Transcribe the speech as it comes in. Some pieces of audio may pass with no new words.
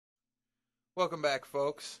Welcome back,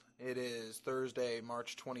 folks. It is Thursday,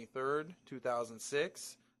 March 23rd,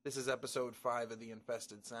 2006. This is episode 5 of The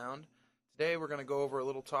Infested Sound. Today we're going to go over a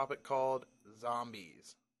little topic called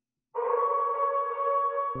zombies.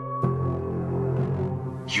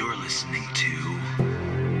 You're listening to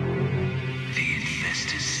The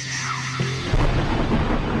Infested Sound.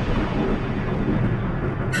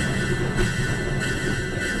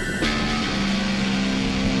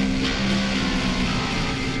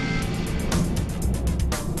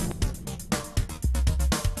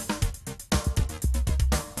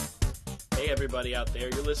 Hey everybody out there,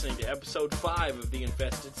 you're listening to episode 5 of The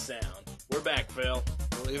Infested Sound. We're back, Phil.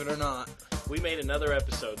 Believe it or not. We made another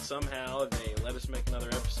episode. Somehow they let us make another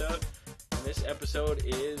episode. And this episode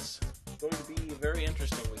is going to be very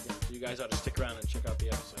interesting weekend. So you guys ought to stick around and check out the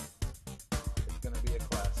episode. It's going to be a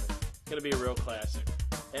classic. It's going to be a real classic.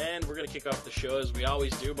 And we're going to kick off the show as we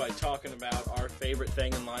always do by talking about our favorite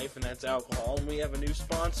thing in life, and that's alcohol. And we have a new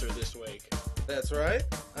sponsor this week. That's right.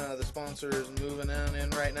 The sponsor is moving on in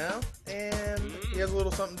right now, and he has a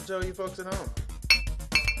little something to tell you folks at home.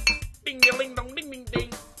 Ding, ding, ding, dong, ding, ding, ding.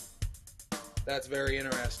 That's very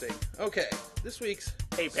interesting. Okay, this week's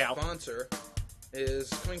Hey, pal. sponsor is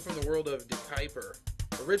coming from the world of DeKuyper.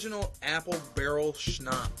 Original Apple Barrel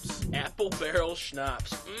Schnapps. Apple Barrel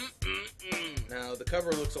Schnapps. Now, the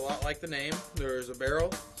cover looks a lot like the name. There's a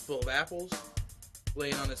barrel full of apples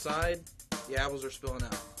laying on its side. The apples are spilling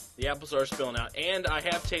out. The apples are spilling out. And I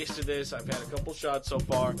have tasted this. I've had a couple shots so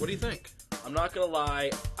far. What do you think? I'm not going to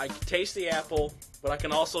lie. I can taste the apple, but I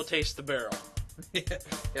can also taste the barrel.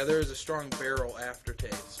 Yeah, there is a strong barrel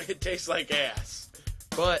aftertaste. It tastes like ass.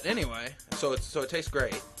 But anyway, so it tastes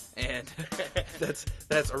great. And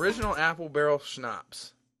that's original Apple Barrel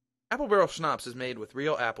Schnapps. Apple Barrel Schnapps is made with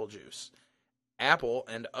real apple juice, apple,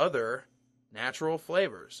 and other natural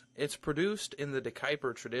flavors. It's produced in the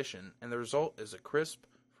DeKuyper tradition, and the result is a crisp,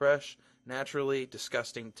 fresh, naturally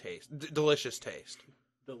disgusting taste. Delicious taste.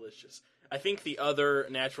 Delicious. I think the other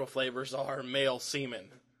natural flavors are male semen.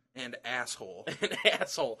 And asshole. And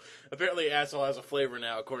asshole. Apparently asshole has a flavor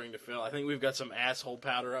now, according to Phil. I think we've got some asshole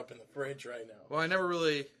powder up in the fridge right now. Well, I never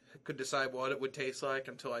really could decide what it would taste like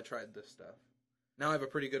until I tried this stuff. Now I have a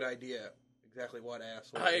pretty good idea exactly what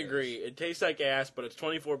asshole I is. agree. It tastes like ass, but it's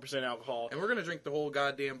 24% alcohol. And we're going to drink the whole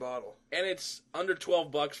goddamn bottle. And it's under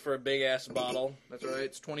 $12 for a big-ass bottle. That's right.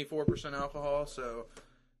 It's 24% alcohol, so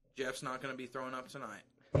Jeff's not going to be throwing up tonight.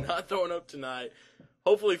 Not throwing up tonight.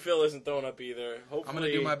 Hopefully Phil isn't throwing up either. Hopefully, I'm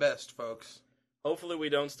going to do my best, folks. Hopefully we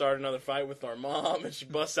don't start another fight with our mom and she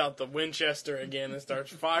busts out the Winchester again and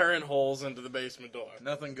starts firing holes into the basement door.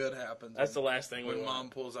 Nothing good happens. That's the last thing we when want. Mom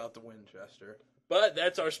pulls out the Winchester. But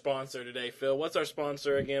that's our sponsor today, Phil. What's our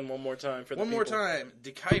sponsor again? One more time for the One people. more time.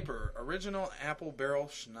 DeKuyper Original Apple Barrel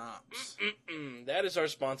Schnapps. That is our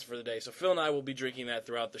sponsor for the day. So Phil and I will be drinking that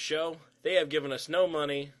throughout the show. They have given us no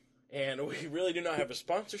money. And we really do not have a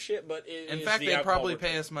sponsorship, but In fact, they probably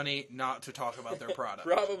pay us money not to talk about their product.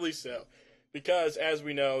 Probably so. Because, as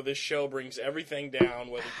we know, this show brings everything down,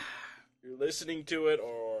 whether you're listening to it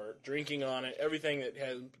or drinking on it. Everything that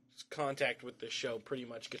has contact with this show pretty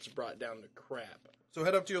much gets brought down to crap. So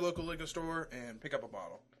head up to your local liquor store and pick up a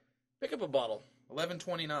bottle. Pick up a bottle.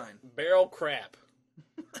 $11.29. Barrel crap.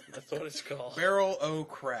 That's what it's called. Barrel o'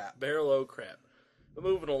 crap. Barrel o' crap. But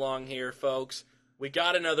moving along here, folks. We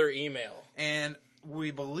got another email. And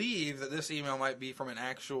we believe that this email might be from an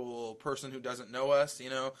actual person who doesn't know us,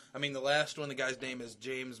 you know? I mean, the last one, the guy's name is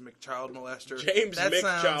James McChild Molester.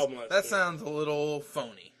 Child Molester. That sounds a little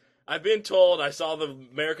phony. I've been told, I saw the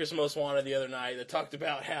America's Most Wanted the other night that talked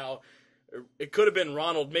about how it could have been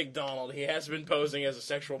Ronald McDonald. He has been posing as a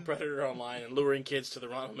sexual predator online and luring kids to the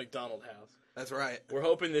Ronald McDonald house. That's right. We're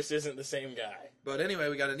hoping this isn't the same guy. But anyway,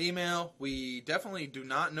 we got an email. We definitely do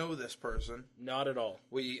not know this person. Not at all.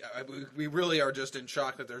 We really are just in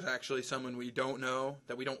shock that there's actually someone we don't know,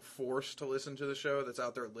 that we don't force to listen to the show, that's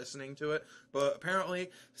out there listening to it. But apparently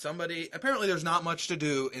there's not much to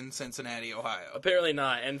do in Cincinnati, Ohio. Apparently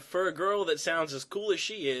not. And for a girl that sounds as cool as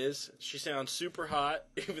she is, she sounds super hot,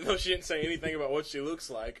 even though she didn't say anything about what she looks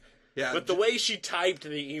like. Yeah, but the way she typed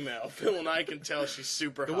the email, Phil and I can tell she's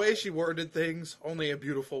super hot. The way she worded things, only a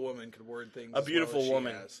beautiful woman could word things. A beautiful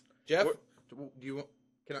woman. Jeff, do you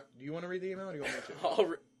want to read the email, or do you want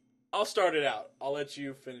me to? I'll start it out. I'll let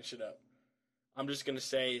you finish it up. I'm just going to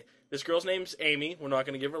say, this girl's name's Amy. We're not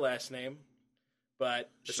going to give her last name. But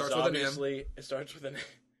it starts with an M. It starts with an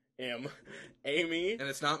M. Amy. And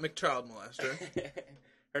it's not McChild Molester.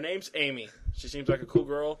 Her name's Amy. She seems like a cool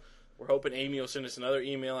girl. We're hoping Amy will send us another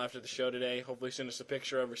email after the show today. Hopefully send us a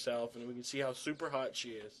picture of herself, and we can see how super hot she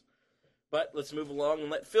is. But let's move along and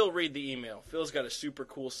let Phil read the email. Phil's got a super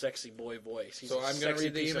cool, sexy boy voice. He's So a I'm going to sexy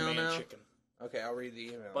read the piece of email man now? chicken. Okay, I'll read the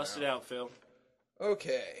email Bust now. it out, Phil.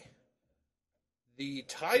 Okay. The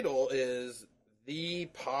title is The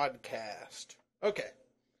Podcast. Okay.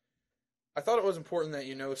 I thought it was important that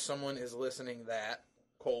you know someone is listening that,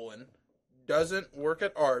 doesn't work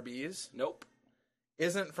at Arby's, Nope.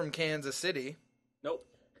 isn't from Kansas City, Nope.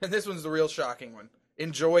 and this one's the real shocking one,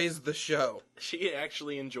 enjoys the show. She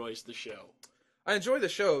actually enjoys the show. I enjoy the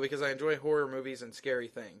show because I enjoy horror movies and scary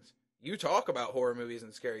things. You talk about horror movies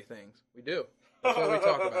and scary things. We do. That's what we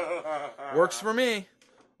talk about. Works for me.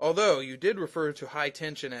 Although, you did refer to High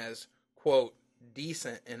Tension as, quote,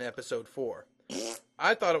 decent in episode 4.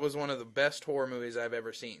 I thought it was one of the best horror movies I've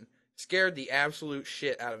ever seen. Scared the absolute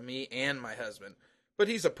shit out of me and my husband. But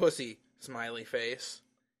he's a pussy, smiley face.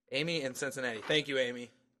 Amy in Cincinnati. Thank you, Amy.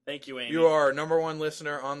 Thank you, Amy. You are our number one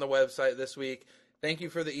listener on the website this week. Thank you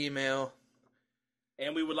for the email.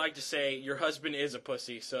 And we would like to say your husband is a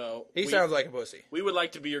pussy, so... He sounds like a pussy. We would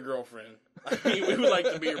like to be your girlfriend. I mean, we would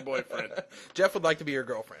like to be your boyfriend. Jeff would like to be your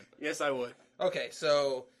girlfriend. Yes, I would. Okay,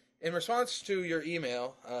 so in response to your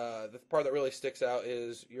email, the part that really sticks out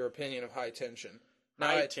is your opinion of High Tension.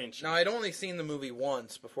 High Tension. Now, I'd only seen the movie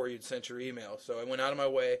once before you'd sent your email, so I went out of my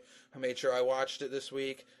way. I made sure I watched it this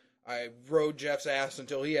week. I rode Jeff's ass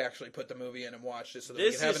until he actually put the movie in and watched it so that we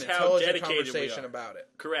This could have is an how intelligent dedicated we conversation are. about it.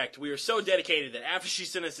 Correct. We were so dedicated that after she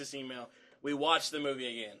sent us this email, we watched the movie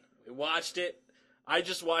again. We watched it. I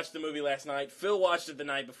just watched the movie last night. Phil watched it the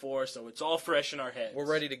night before, so it's all fresh in our heads. We're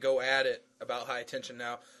ready to go at it about High Tension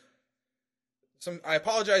now. I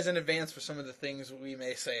apologize in advance for some of the things we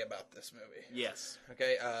may say about this movie. Yes.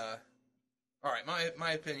 Okay, all right,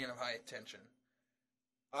 my opinion of High Tension.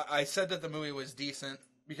 I said that the movie was decent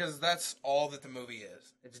because that's all that the movie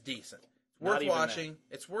is. It's decent. It's worth watching.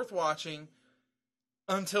 It's worth watching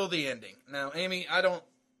until the ending. Now, Amy, I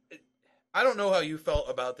don't know how you felt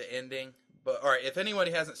about the ending, but all right, if anybody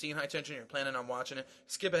hasn't seen High Tension and you're planning on watching it,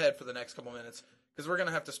 skip ahead for the next couple minutes because we're going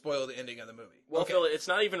to have to spoil the ending of the movie. Well, okay. Phil, it's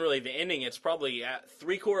not even really the ending. It's probably at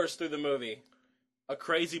 3/4 through the movie. A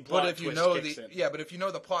crazy plot But if you twist know kicks in. but if you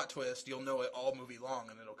know the plot twist, you'll know it all movie long,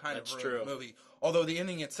 and it'll kind That's of ruin true. the movie. Although the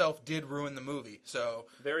ending itself did ruin the movie, so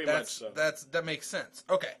Very much so. That makes sense.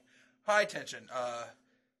 Okay, High Tension.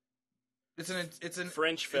 It's an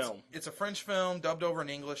French film. It's a French film dubbed over in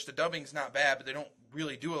English. The dubbing's not bad, but they don't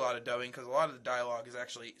really do a lot of dubbing because a lot of the dialogue is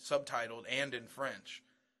actually subtitled and in French.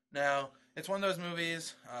 Now, it's one of those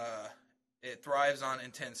movies. It thrives on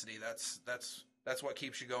intensity. That's what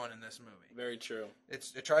keeps you going in this movie. Very true.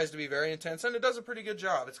 It tries to be very intense, and it does a pretty good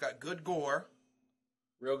job. It's got good gore.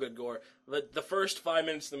 Real good gore. The first 5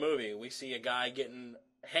 minutes of the movie, we see a guy getting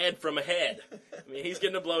head from a head. I mean, he's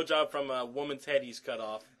getting a blowjob from a woman's head he's cut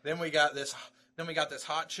off. Then we got this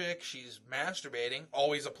hot chick. She's masturbating.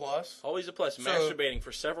 Always a plus. Always a plus. Masturbating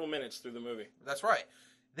for several minutes through the movie. That's right.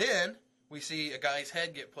 Then we see a guy's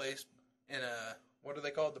head get placed in what are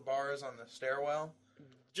they called? The bars on the stairwell.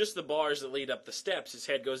 Just the bars that lead up the steps. His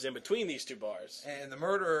head goes in between these two bars. And the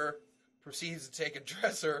murderer proceeds to take a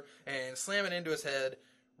dresser and slam it into his head,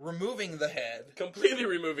 removing the head. Completely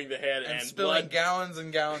removing the head And and spilling blood. gallons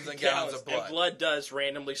and gallons and gallons of blood. And blood does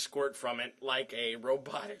randomly squirt from it like a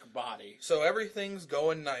robotic body. So everything's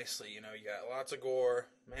going nicely. You know, you got lots of gore,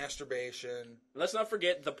 masturbation. Let's not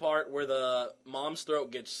forget the part where the mom's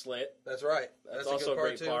throat gets slit. That's right. That's a also good a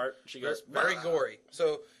great too. part. She goes, very "Bah." gory.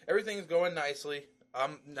 So everything's going nicely.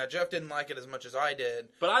 Now Jeff didn't like it as much as I did.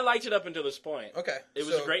 But I liked it up until this point. Okay, It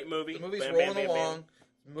was a great movie. The movie's Bam, rolling bam, bam, along,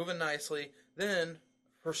 moving nicely. Then,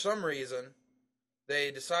 for some reason, they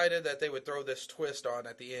decided that they would throw this twist on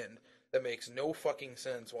at the end that makes no fucking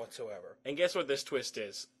sense whatsoever. And guess what this twist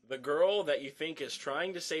is? The girl that you think is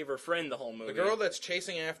trying to save her friend the whole movie. The girl that's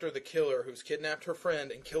chasing after the killer who's kidnapped her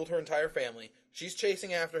friend and killed her entire family, she's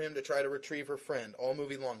chasing after him to try to retrieve her friend all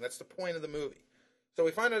movie long. That's the point of the movie. So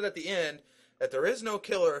we find out at the end that there is no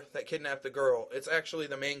killer that kidnapped the girl. It's actually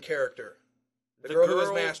the main character. The girl who is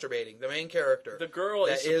masturbating. The main character. The girl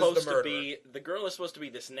that is supposed to be. The girl is supposed to be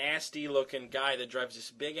this nasty looking guy that drives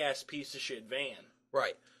this big ass piece of shit van.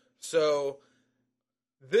 Right. So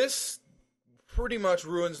this pretty much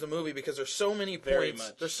ruins the movie because there's so many points. Very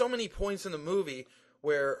much. There's so many points in the movie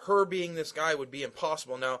where her being this guy would be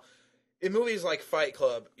impossible. Now, in movies like Fight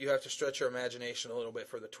Club, you have to stretch your imagination a little bit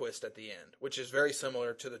for the twist at the end, which is very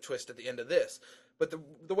similar to the twist at the end of this. But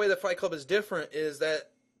the way that Fight Club is different is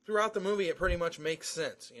that throughout the movie, it pretty much makes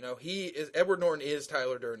sense. You know, Edward Norton is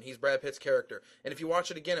Tyler Durden. He's Brad Pitt's character. And if you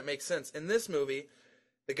watch it again, it makes sense. In this movie,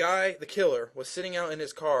 the killer, was sitting out in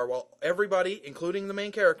his car while everybody, including the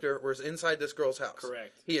main character, was inside this girl's house.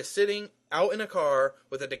 Correct. He is sitting out in a car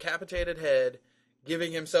with a decapitated head,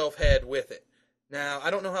 giving himself head with it. Now,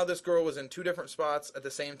 I don't know how this girl was in two different spots at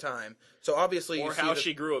the same time. So obviously, or how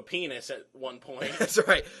she grew a penis at one point. That's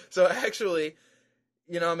right. So actually,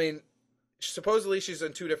 supposedly she's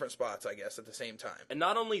in two different spots, I guess, at the same time. And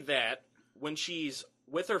not only that, when she's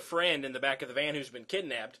with her friend in the back of the van who's been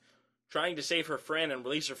kidnapped, trying to save her friend and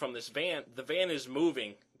release her from this van, the van is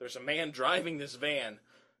moving. There's a man driving this van.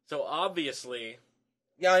 So obviously...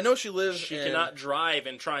 Yeah, I know she lives She cannot drive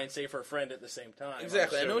and try and save her friend at the same time.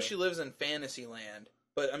 Exactly. I know she lives in Fantasyland.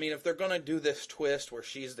 But, I mean, if they're going to do this twist where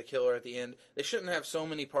she's the killer at the end, they shouldn't have so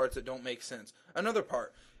many parts that don't make sense. Another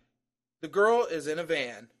part. The girl is in a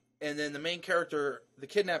van, and then the main character, the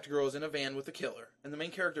kidnapped girl, is in a van with the killer. And the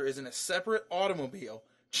main character is in a separate automobile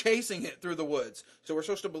chasing it through the woods. So we're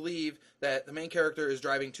supposed to believe that the main character is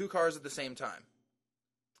driving two cars at the same time.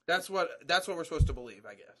 That's what we're supposed to believe,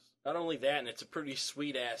 I guess. Not only that, and it's a pretty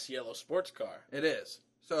sweet-ass yellow sports car. It is.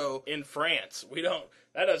 So in France.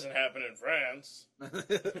 That doesn't happen in France.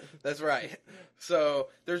 That's right. So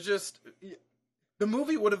there's just... The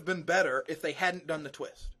movie would have been better if they hadn't done the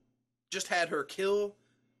twist. Just had her kill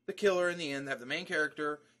the killer in the end, have the main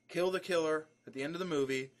character kill the killer at the end of the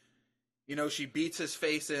movie. She beats his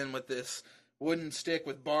face in with this wooden stick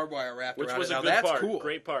with barbed wire wrapped around it. Which was a now, good that's part. Cool.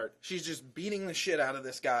 Great part. She's just beating the shit out of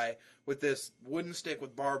this guy with this wooden stick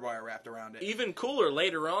with barbed wire wrapped around it. Even cooler,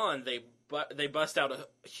 later on, they bust out a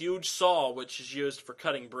huge saw, which is used for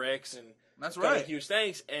cutting bricks and that's cutting right. huge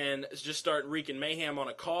things, and just start wreaking mayhem on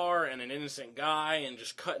a car and an innocent guy and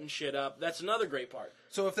just cutting shit up. That's another great part.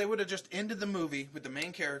 So if they would have just ended the movie with the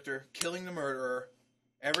main character killing the murderer,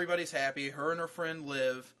 everybody's happy, her and her friend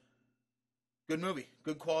live. Good movie.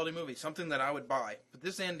 Good quality movie. Something that I would buy. But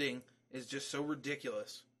this ending is just so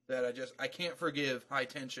ridiculous that I can't forgive High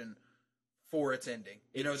Tension for its ending.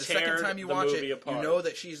 The second time you watch it, apart. You know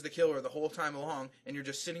that she's the killer the whole time along, and you're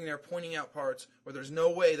just sitting there pointing out parts where there's no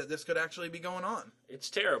way that this could actually be going on. It's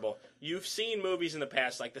terrible. You've seen movies in the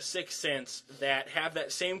past, like The Sixth Sense, that have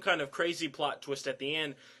that same kind of crazy plot twist at the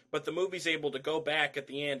end, but the movie's able to go back at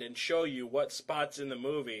the end and show you what spots in the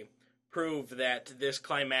movie prove that this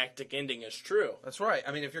climactic ending is true. That's right.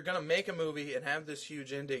 I mean, if you're going to make a movie and have this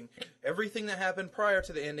huge ending, everything that happened prior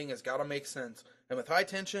to the ending has got to make sense. And with High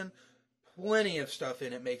Tension, plenty of stuff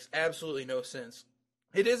in it makes absolutely no sense.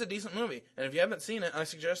 It is a decent movie, and if you haven't seen it, I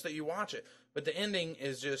suggest that you watch it. But the ending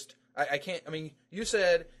is just... I can't... I mean, you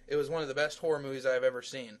said it was one of the best horror movies I've ever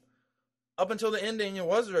seen. Up until the ending, it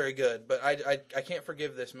was very good, but I can't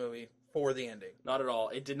forgive this movie for the ending. Not at all.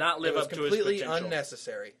 It did not live up to his potential. It was completely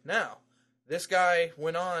unnecessary. Now, this guy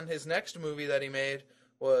went on, his next movie that he made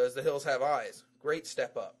was The Hills Have Eyes. Great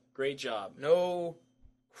step up. Great job. No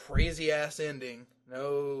crazy-ass ending.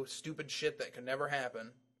 No stupid shit that could never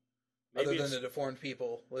happen. Other than the deformed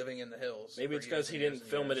people living in the hills. Maybe it's because he didn't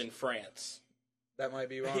film it in France. That might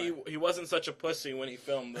be wrong. He wasn't such a pussy when he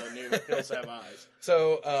filmed the new Hills Have Eyes.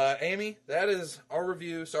 So, Amy, that is our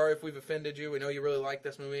review. Sorry if we've offended you. We know you really like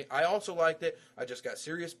this movie. I also liked it. I just got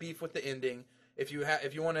serious beef with the ending. If you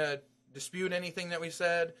want to dispute anything that we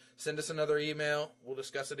said, send us another email. We'll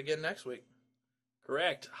discuss it again next week.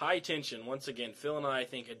 Correct. High Tension. Once again, Phil and I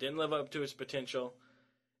think it didn't live up to its potential.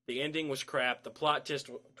 The ending was crap. The plot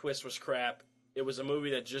twist was crap. It was a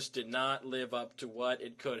movie that just did not live up to what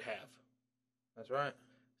it could have. That's right.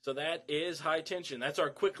 So that is High Tension. That's our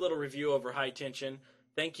quick little review over High Tension.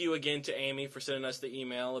 Thank you again to Amy for sending us the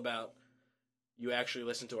email about you actually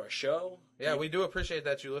listen to our show. Yeah, we do appreciate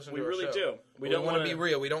that you listen to our show. We really do. We don't want to be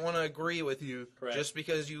real. We don't want to agree with you. Correct. Just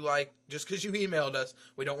because you emailed us.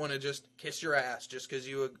 We don't want to just kiss your ass just because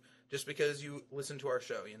you listen to our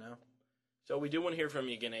show, So we do want to hear from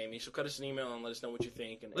you again, Amy. So cut us an email and let us know what you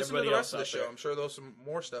think. And listen to the rest of the show. I'm sure there's some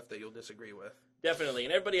more stuff that you'll disagree with. Definitely.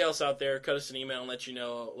 And everybody else out there, cut us an email and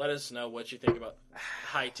let us know what you think about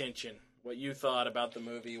High Tension. What you thought about the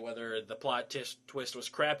movie, whether the plot twist was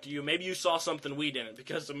crap to you. Maybe you saw something we didn't,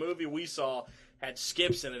 because the movie we saw had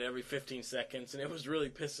skips in it every 15 seconds, and it was really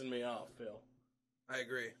pissing me off, Phil. I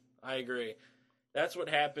agree. That's what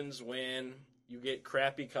happens when you get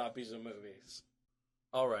crappy copies of movies.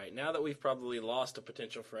 All right, now that we've probably lost a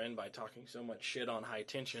potential friend by talking so much shit on High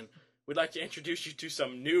Tension, we'd like to introduce you to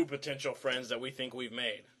some new potential friends that we think we've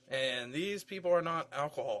made. And these people are not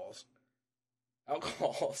alcohols.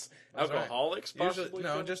 Alcohols? That's Alcoholics, right. possibly? Usually,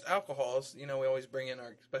 no, just alcohols. We always bring in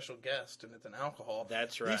our special guest, and it's an alcohol.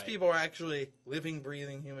 That's right. These people are actually living,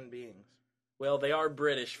 breathing human beings. Well, they are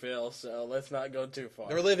British, Phil, so let's not go too far.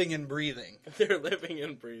 They're living and breathing. They're living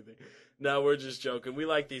and breathing. No, we're just joking. We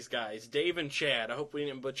like these guys. Dave and Chad. I hope we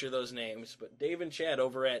didn't butcher those names, but Dave and Chad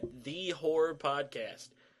over at The Horror Podcast.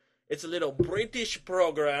 It's a little British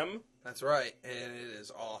program. That's right, and it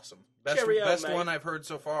is awesome. Best Cheerio, mate. one I've heard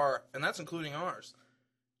so far, and that's including ours.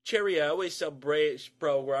 Cheerio, it's a British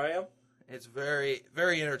program. It's very,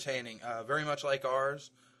 very entertaining. Very much like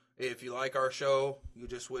ours. If you like our show, you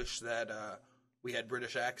just wish that we had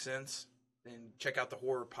British accents, then check out the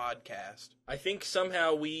Horror Podcast. I think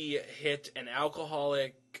somehow we hit an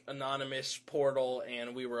Alcoholic Anonymous portal,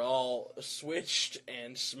 and we were all switched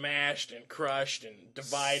and smashed and crushed and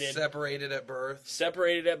divided. Separated at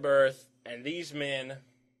birth. And these men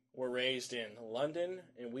were raised in London,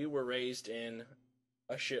 and we were raised in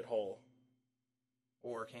a shithole.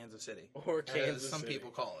 Or Kansas City. As some people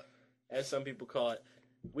call it. As some people call it.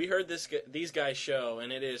 We heard these guys' show,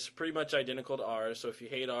 and it is pretty much identical to ours, so if you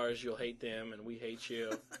hate ours, you'll hate them, and we hate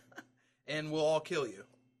you. And we'll all kill you.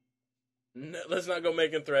 No, let's not go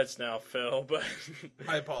making threats now, Phil, but...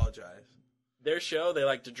 I apologize. Their show, they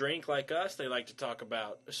like to drink like us, they like to talk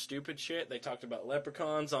about stupid shit. They talked about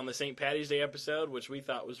leprechauns on the St. Patty's Day episode, which we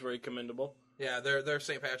thought was very commendable. Yeah, their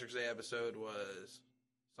St. Patrick's Day episode was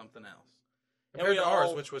something else. And Compared to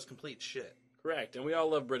ours, which was complete shit. Correct, and we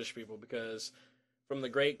all love British people because... From the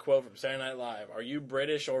great quote from Saturday Night Live, are you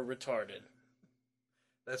British or retarded?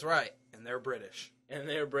 That's right, and they're British. And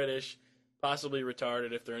they're British, possibly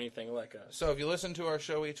retarded if they're anything like us. So if you listen to our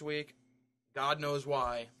show each week, God knows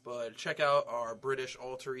why, but check out our British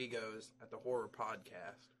alter egos at the Horror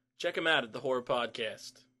Podcast. Check them out at the Horror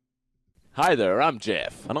Podcast. Hi there, I'm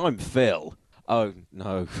Jeff. And I'm Phil. Oh,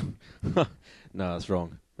 no. No, that's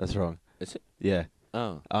wrong. That's wrong. Is it? Yeah.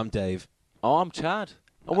 Oh. I'm Dave. Oh, I'm Chad.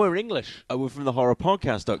 And we're English. Oh, we're from the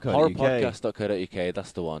horrorpodcast.co.uk. Horrorpodcast.co.uk,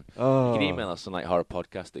 that's the one. Oh. You can email us on like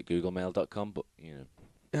horrorpodcast@googlemail.com, but, you know.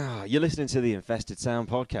 Ah, you're listening to the Infested Sound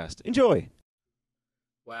podcast. Enjoy.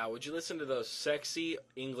 Wow, would you listen to those sexy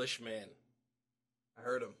English men? I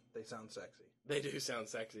heard them. They sound sexy. They do sound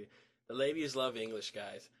sexy. The ladies love English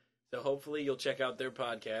guys. So hopefully you'll check out their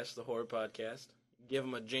podcast, the Horror Podcast. Give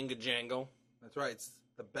them a jingle jangle. That's right. It's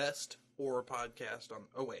the best horror podcast on...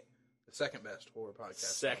 Oh, wait. The second best horror podcast.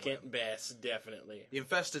 Second best, definitely. The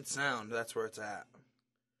Infested Sound, that's where it's at.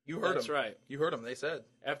 You heard them. That's right. You heard them. They said.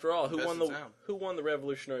 After all, who Infested won the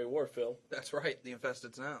Revolutionary War, Phil? That's right. The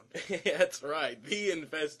Infested Sound. That's right. The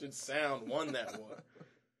Infested Sound won that war.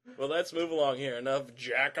 Well, let's move along here. Enough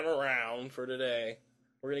jacking around for today.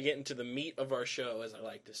 We're going to get into the meat of our show, as I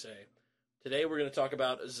like to say. Today we're going to talk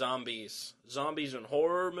about zombies. Zombies in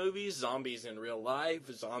horror movies, zombies in real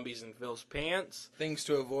life, zombies in Phil's pants. Things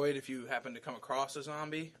to avoid if you happen to come across a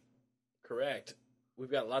zombie. Correct. We've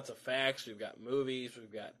got lots of facts, we've got movies,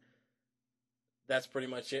 we've got... That's pretty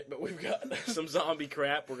much it, but we've got some zombie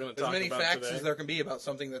crap we're going to talk about today. As many facts as there can be about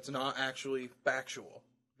something that's not actually factual.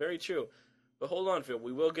 Very true. But hold on, Phil,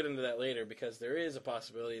 we will get into that later because there is a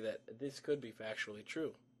possibility that this could be factually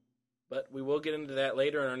true. But we will get into that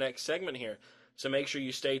later in our next segment here. So make sure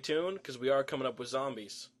you stay tuned, because we are coming up with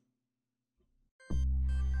zombies.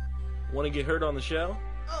 Want to get heard on the show?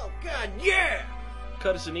 Oh, God, yeah!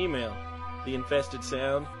 Cut us an email,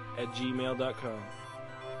 theinfestedsound@gmail.com.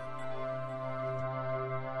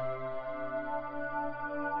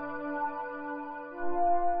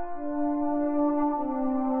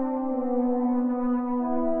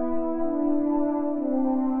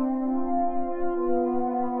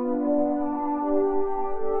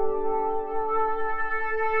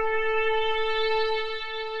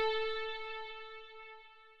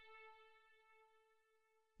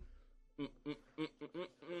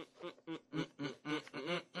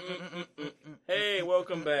 Hey,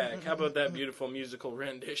 welcome back. How about that beautiful musical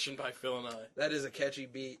rendition by Phil and I? That is a catchy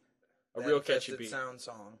beat. A real catchy Infested beat. Sound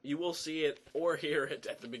song. You will see it or hear it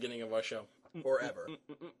at the beginning of our show. Forever.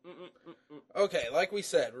 Okay, like we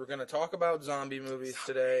said, we're going to talk about zombie movies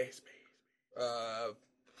today.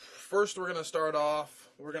 First, we're going to start off,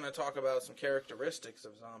 we're going to talk about some characteristics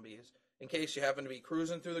of zombies. In case you happen to be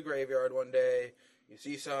cruising through the graveyard one day, you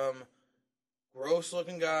see some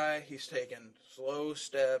gross-looking guy, he's taking slow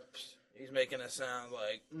steps, he's making a sound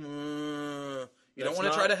like, You don't want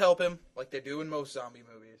to try to help him, like they do in most zombie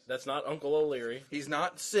movies. That's not Uncle O'Leary. He's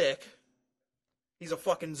not sick. He's a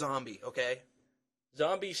fucking zombie, okay?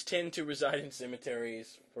 Zombies tend to reside in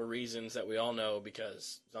cemeteries for reasons that we all know,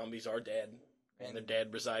 because zombies are dead, and the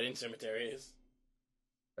dead reside in cemeteries.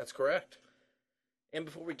 That's correct. And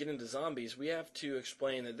before we get into zombies, we have to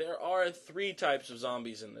explain that there are 3 types of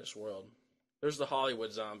zombies in this world. There's the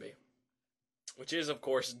Hollywood zombie, which is, of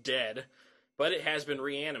course, dead, but it has been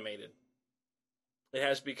reanimated. It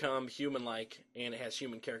has become human-like, and it has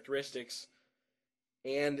human characteristics.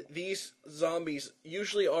 And these zombies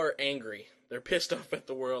usually are angry. They're pissed off at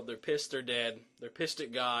the world. They're pissed they're dead. They're pissed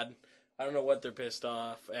at God. I don't know what they're pissed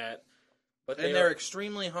off at. But they're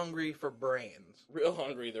extremely hungry for brains. Real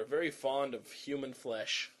hungry. They're very fond of human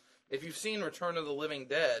flesh. If you've seen Return of the Living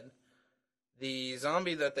Dead, the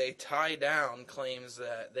zombie that they tie down claims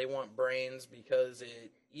that they want brains because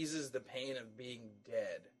it eases the pain of being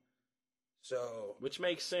dead. So, which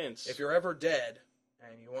makes sense. If you're ever dead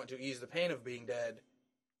and you want to ease the pain of being dead,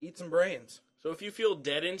 eat some brains. So if you feel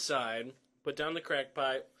dead inside, put down the crack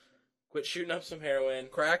pipe, quit shooting up some heroin.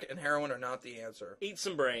 Crack and heroin are not the answer. Eat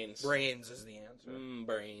some brains. Brains is the answer.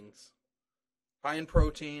 Brains. High in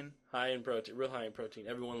protein. High in protein. Real high in protein.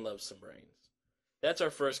 Everyone loves some brains. That's our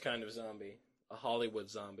first kind of zombie. A Hollywood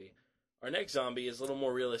zombie. Our next zombie is a little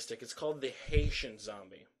more realistic. It's called the Haitian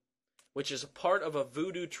zombie, which is a part of a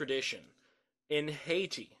voodoo tradition. In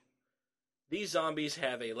Haiti, these zombies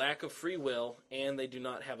have a lack of free will, and they do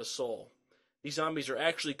not have a soul. These zombies are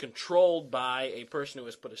actually controlled by a person who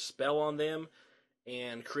has put a spell on them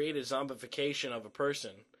and created zombification of a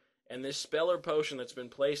person. And this spell or potion that's been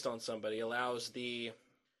placed on somebody allows the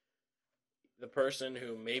person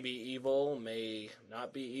who may be evil, may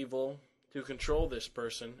not be evil, to control this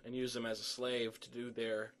person and use them as a slave to do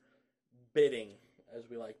their bidding, as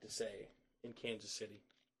we like to say in Kansas City.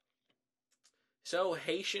 So,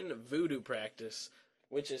 Haitian voodoo practice,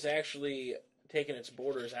 which has actually taken its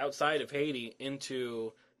borders outside of Haiti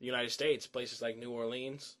into the United States, places like New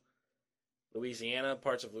Orleans, Louisiana,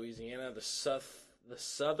 parts of Louisiana, the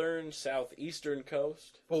southern, southeastern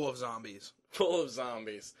coast. Full of zombies. Full of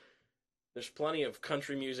zombies. There's plenty of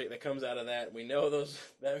country music that comes out of that. We know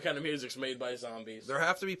that kind of music's made by zombies. There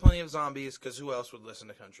have to be plenty of zombies, because who else would listen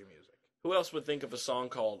to country music? Who else would think of a song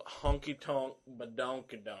called Honky Tonk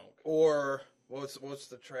Badonky-Donk? Or... What's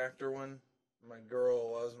the tractor one? My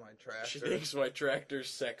girl loves my tractor. She thinks my tractor's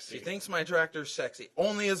sexy. She thinks my tractor's sexy.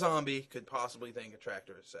 Only a zombie could possibly think a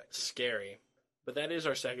tractor is sexy. Scary. But that is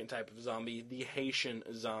our second type of zombie, the Haitian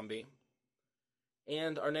zombie.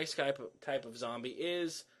 And our next type of zombie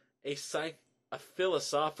is a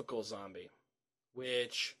philosophical zombie,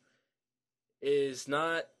 which is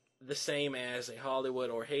not the same as a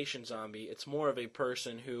Hollywood or Haitian zombie. It's more of a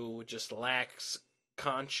person who just lacks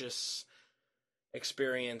conscious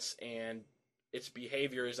experience, and its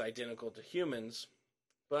behavior is identical to humans,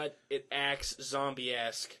 but it acts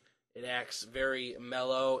zombie-esque. It acts very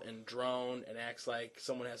mellow and drone, and acts like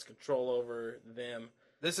someone has control over them.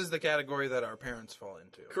 This is the category that our parents fall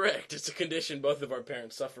into. Correct. It's a condition both of our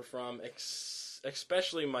parents suffer from,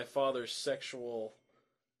 especially my father's sexual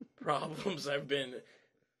problems.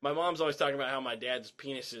 My mom's always talking about how my dad's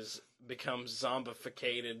penis has become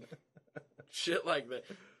zombificated. Shit like that.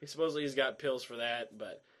 Supposedly he's got pills for that,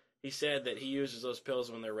 but he said that he uses those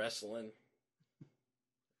pills when they're wrestling.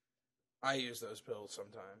 I use those pills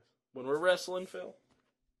sometimes. When we're wrestling, Phil?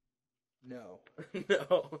 No.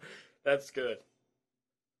 No. That's good.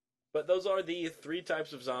 But those are the three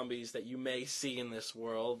types of zombies that you may see in this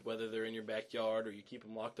world, whether they're in your backyard or you keep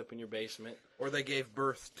them locked up in your basement. Or they gave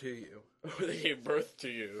birth to you. Or they gave birth to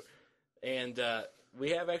you. And we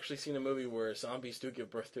have actually seen a movie where zombies do give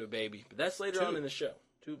birth to a baby. But that's later on in the show.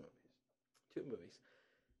 Two movies.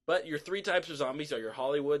 But your three types of zombies are your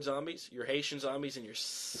Hollywood zombies, your Haitian zombies, and your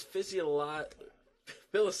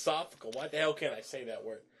philosophical. Why the hell can't I say that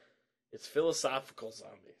word? It's philosophical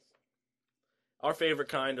zombies. Our favorite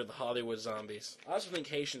kind are the Hollywood zombies. I also think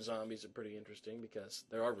Haitian zombies are pretty interesting because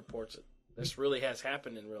there are reports that this really has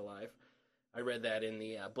happened in real life. I read that in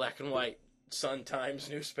the black and white Sun-Times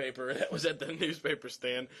newspaper that was at the newspaper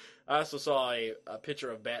stand. I also saw a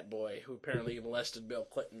picture of Bat Boy, who apparently molested Bill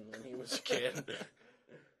Clinton when he was a kid.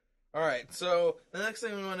 All right, so the next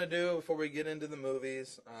thing we want to do before we get into the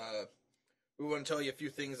movies, we want to tell you a few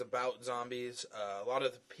things about zombies. A lot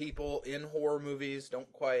of the people in horror movies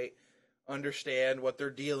don't quite understand what they're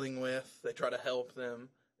dealing with. They try to help them.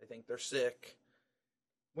 They think they're sick.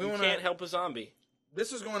 You can't help a zombie.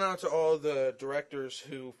 This is going out to all the directors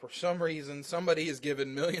who, for some reason, somebody has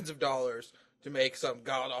given millions of dollars to make some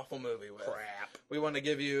god-awful movie with. Crap. We want to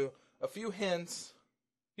give you a few hints,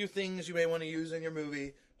 a few things you may want to use in your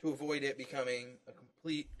movie to avoid it becoming a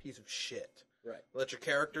complete piece of shit. Right. Let your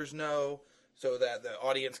characters know so that the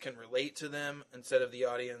audience can relate to them instead of the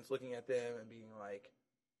audience looking at them and being like,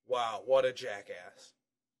 wow, what a jackass.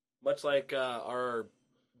 Much like our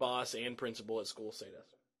boss and principal at school say to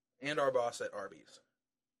us. And our boss at Arby's.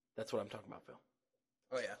 That's what I'm talking about, Phil.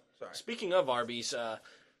 Oh, yeah. Sorry. Speaking of Arby's,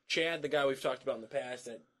 Chad, the guy we've talked about in the past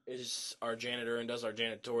that is our janitor and does our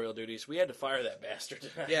janitorial duties. We had to fire that bastard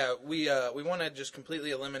tonight. Yeah, we want to just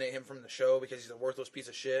completely eliminate him from the show because he's a worthless piece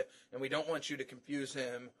of shit, and we don't want you to confuse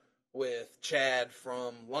him with Chad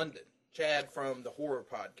from London. Chad from the horror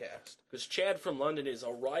podcast. Because Chad from London is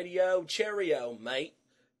a radio cheerio, mate.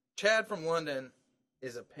 Chad from London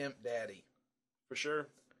is a pimp daddy. For sure.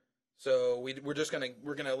 So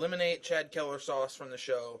we're gonna eliminate Chad Keller Sauce from the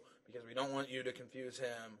show because we don't want you to confuse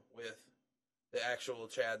him with the actual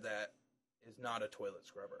Chad that is not a toilet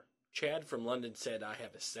scrubber. Chad from London said, I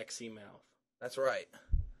have a sexy mouth. That's right.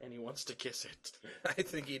 And he wants to kiss it. I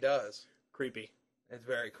think he does. Creepy. It's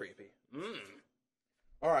very creepy. Mm.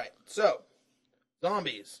 Alright, so,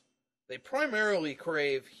 zombies. They primarily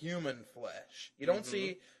crave human flesh. You don't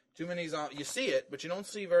see too many zombies. You see it, but you don't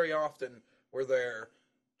see very often where they're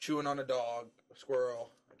chewing on a dog, a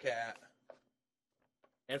squirrel, a cat.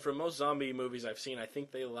 And for most zombie movies I've seen, I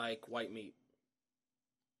think they like white meat.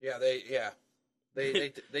 Yeah,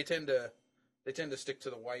 they tend to stick to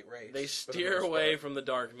the white race. They steer away from the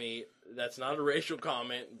dark meat. That's not a racial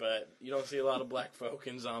comment, but you don't see a lot of black folk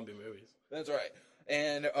in zombie movies. That's right.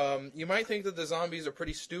 And you might think that the zombies are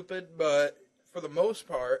pretty stupid, but for the most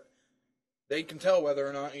part, they can tell whether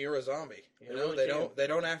or not you're a zombie. You know, they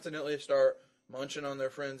don't accidentally start munching on their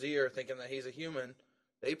friend's ear thinking that he's a human.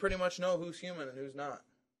 They pretty much know who's human and who's not.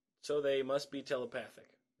 So they must be telepathic.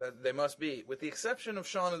 They must be, with the exception of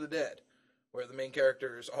Shaun of the Dead, where the main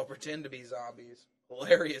characters all pretend to be zombies.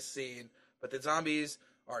 Hilarious scene, but the zombies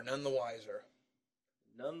are none the wiser.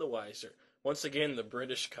 None the wiser. Once again, the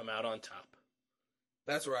British come out on top.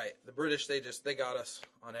 That's right. The British, they got us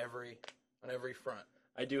on every front.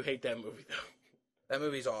 I do hate that movie, though. That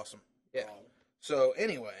movie's awesome. Yeah. So,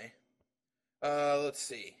 anyway, let's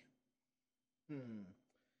see.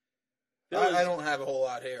 I don't have a whole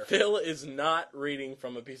lot here. Phil is not reading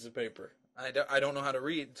from a piece of paper. I don't know how to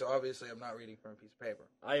read, so obviously I'm not reading from a piece of paper.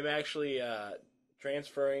 I'm actually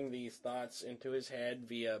transferring these thoughts into his head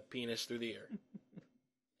via penis through the ear.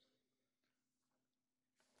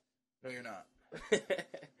 No, you're not.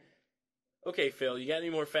 Okay, Phil, you got any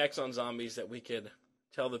more facts on zombies that we could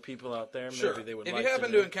tell the people out there? Sure. Maybe they would if like you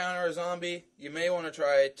happen to encounter a zombie, you may want to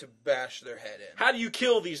try to bash their head in. How do you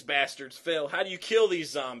kill these bastards, Phil? How do you kill these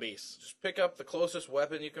zombies? Just pick up the closest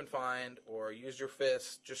weapon you can find, or use your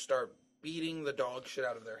fist. Just start beating the dog shit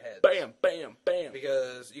out of their heads. Bam, bam, bam.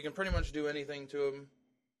 Because you can pretty much do anything to them.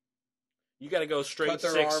 You got to go straight Cut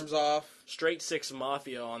their arms off. Straight six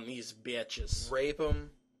mafia on these bitches. Rape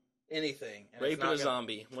them. Anything. And Raping a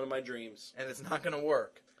zombie. One of my dreams. And it's not going to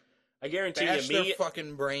work. I guarantee Bash you, their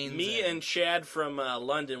fucking brains me in. and Chad from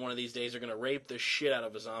London one of these days are going to rape the shit out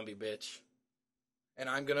of a zombie bitch. And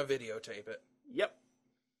I'm going to videotape it. Yep.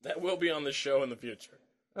 That will be on the show in the future.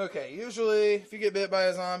 Okay, usually, if you get bit by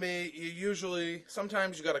a zombie,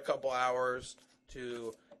 sometimes you got a couple hours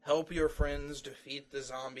to help your friends defeat the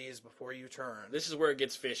zombies before you turn. This is where it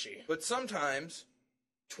gets fishy. But sometimes,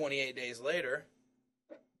 28 days later,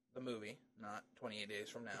 the movie, not 28 days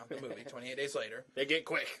from now, the movie, 28 days later. They get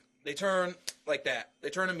quick. They turn like that. They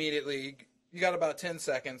turn immediately. You got about 10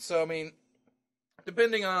 seconds. So, I mean,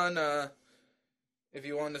 depending on if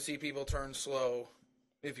you want to see people turn slow,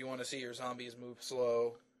 if you want to see your zombies move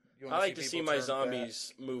slow. I like to see my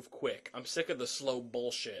zombies move quick. I'm sick of the slow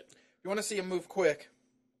bullshit. If you want to see them move quick,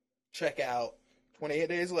 check out 28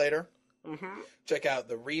 Days Later. Mm-hmm. Check out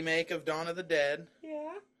the remake of Dawn of the Dead.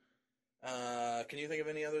 Yeah. Can you think of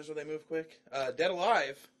any others where they move quick? Dead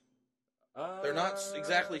Alive. They're not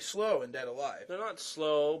exactly slow in Dead Alive. They're not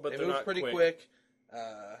slow, but they they're move not pretty quick.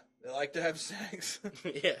 They like to have sex.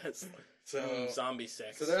 Yes. So zombie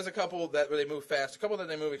sex. So there's a couple where they move fast. A couple that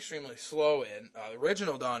they move extremely slow in. The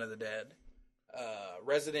original Dawn of the Dead.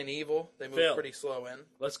 Resident Evil. They move pretty slow in.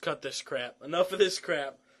 Let's cut this crap. Enough of this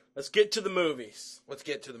crap. Let's get to the movies. Let's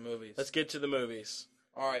get to the movies. Let's get to the movies.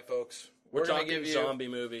 All right, folks. We're gonna talking give you zombie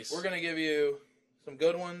movies. We're going to give you some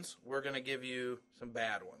good ones. We're going to give you some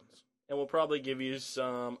bad ones. And we'll probably give you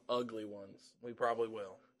some ugly ones. We probably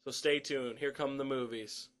will. So stay tuned. Here come the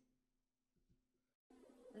movies.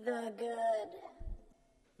 The good.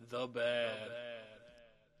 The bad.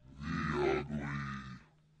 The ugly.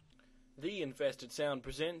 The Infested Sound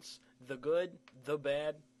presents the good, the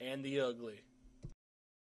bad, and the ugly.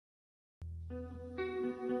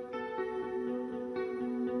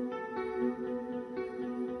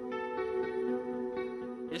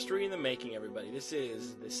 History in the making, everybody. This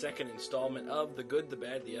is the second installment of The Good, the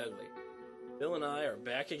Bad, the Ugly. Phil and I are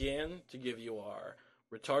back again to give you our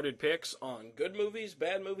retarded picks on good movies,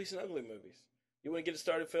 bad movies, and ugly movies. You want to get it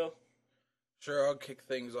started, Phil? Sure, I'll kick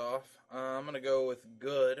things off. I'm going to go with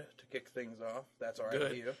good to kick things off. That's all right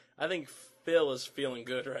with you. I think Phil is feeling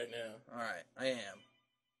good right now. All right, I am.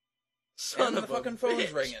 Son and of the a fucking phone's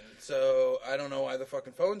bitch. ringing, so I don't know why the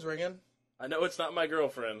fucking phone's ringing. I know it's not my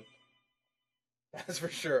girlfriend. That's for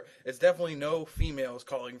sure. It's definitely no females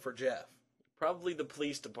calling for Jeff. Probably the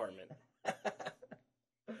police department.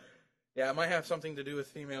 Yeah, it might have something to do with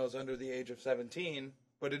females under the age of 17,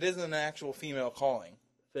 but it isn't an actual female calling.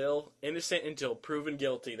 Phil, innocent until proven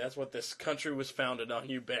guilty. That's what this country was founded on,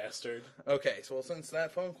 you bastard. Okay, so since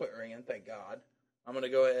that phone quit ringing, thank God, I'm going to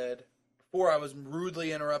go ahead. Before I was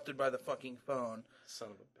rudely interrupted by the fucking phone,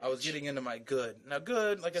 Son of a bitch. I was getting into my good. Now,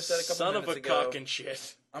 good, like I said a couple Son of minutes a ago, cock and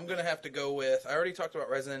shit. I'm going to have to go with, I already talked about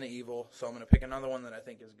Resident Evil, so I'm going to pick another one that I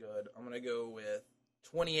think is good. I'm going to go with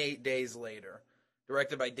 28 Days Later,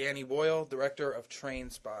 directed by Danny Boyle, director of Train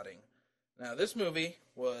Spotting. Now, this movie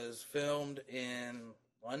was filmed in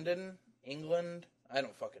London, England, I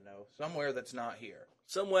don't fucking know, somewhere that's not here.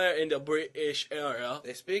 Somewhere in the British area.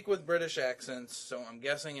 They speak with British accents, so I'm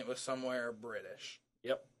guessing it was somewhere British.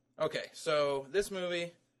 Yep. Okay, so this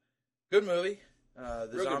movie, good movie. Real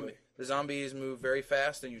good movie. The zombies move very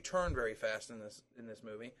fast, and you turn very fast in this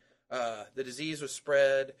movie. The disease was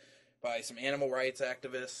spread by some animal rights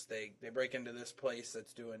activists. They break into this place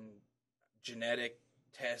that's doing genetic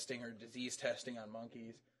testing or disease testing on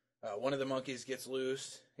monkeys. One of the monkeys gets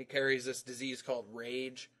loose. He carries this disease called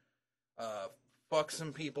rage. Fucks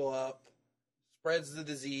some people up, spreads the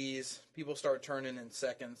disease. People start turning in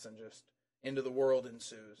seconds, and just into the world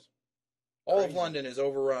ensues. All of Crazy. London is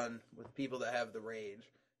overrun with people that have the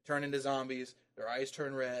rage. Turn into zombies. Their eyes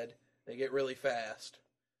turn red. They get really fast.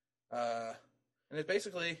 And it's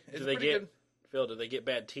basically Do they pretty get good. Phil? Do they get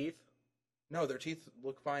bad teeth? No, their teeth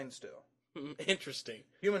look fine still. Interesting.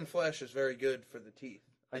 Human flesh is very good for the teeth.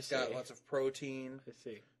 It's got see. lots of protein. I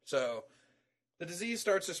see. So the disease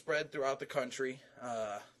starts to spread throughout the country.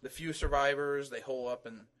 The few survivors, they hole up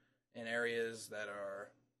in areas that are,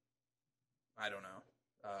 I don't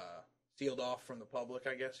know, sealed off from the public,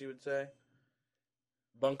 I guess you would say.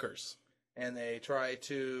 Bunkers. And they try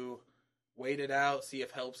to wait it out, see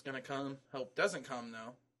if help's going to come. Help doesn't come,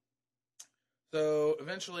 though. So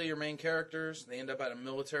eventually your main characters, they end up at a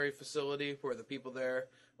military facility where the people there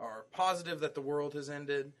are positive that the world has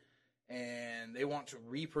ended, and they want to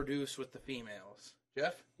reproduce with the females.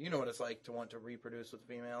 Jeff, you know what it's like to want to reproduce with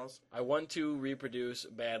females. I want to reproduce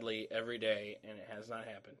badly every day, and it has not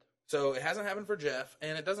happened. So it hasn't happened for Jeff,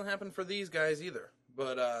 and it doesn't happen for these guys either.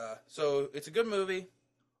 But, so it's a good movie.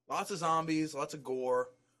 Lots of zombies, lots of gore.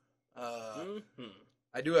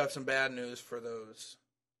 I do have some bad news for those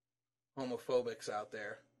homophobics out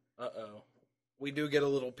there. Uh-oh. We do get a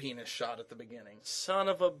little penis shot at the beginning. Son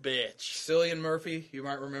of a bitch. Cillian Murphy, you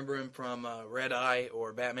might remember him from Red Eye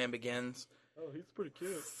or Batman Begins. Oh, he's pretty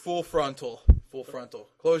cute. Full frontal.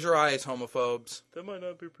 Close your eyes, homophobes. That might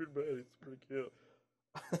not be pretty bad. He's pretty cute.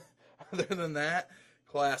 Other than that,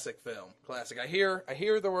 classic film. Classic. I hear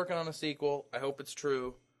they're working on a sequel. I hope it's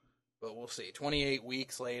true, but we'll see. 28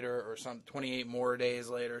 weeks later or 28 more days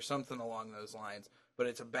later, something along those lines. But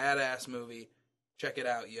it's a badass movie. Check it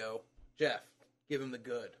out, yo. Jeff, give him the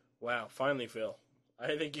good. Wow, finally, Phil. I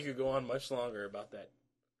didn't think you could go on much longer about that.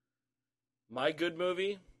 My good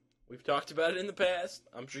movie, we've talked about it in the past.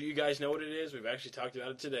 I'm sure you guys know what it is. We've actually talked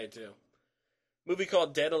about it today, too. Movie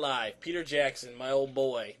called Dead Alive. Peter Jackson, my old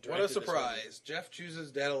boy. What a surprise. Jeff chooses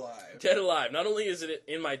Dead Alive. Dead Alive. Not only is it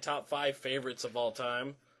in my top 5 favorites of all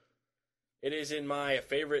time, it is in my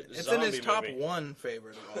favorite It's zombie in his top movie. 1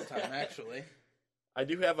 favorite of all time, actually. I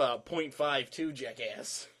do have a 0.5 too,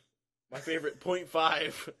 jackass. My favorite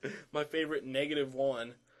 0.5, my favorite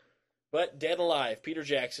 -1. But Dead Alive, Peter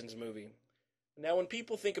Jackson's movie. Now, when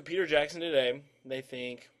people think of Peter Jackson today, they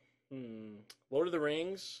think, Lord of the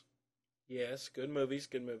Rings. Yes, good movies.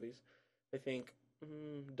 They think,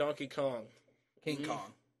 Donkey Kong. King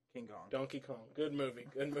Kong. Donkey Kong. Good movie.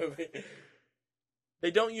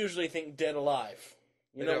 They don't usually think Dead Alive.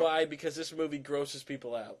 You know why? Because this movie grosses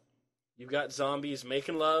people out. You've got zombies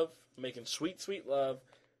making love, making sweet, sweet love,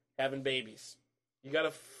 having babies. You got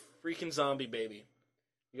a freaking zombie baby.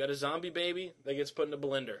 You got a zombie baby that gets put in a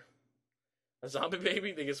blender. A zombie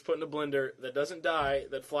baby that gets put in a blender that doesn't die,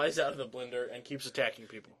 that flies out of the blender and keeps attacking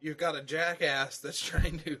people. You've got a jackass that's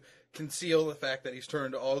trying to conceal the fact that he's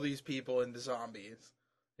turned all these people into zombies.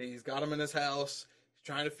 He's got them in his house. He's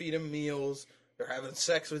trying to feed them meals. They're having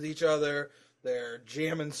sex with each other. They're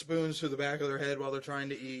jamming spoons through the back of their head while they're trying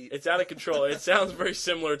to eat. It's out of control. It sounds very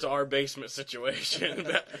similar to our basement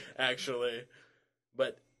situation, actually.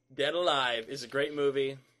 But Dead Alive is a great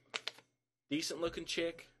movie. Decent looking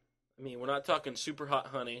chick. I mean, we're not talking super hot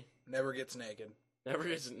honey. never gets naked. Never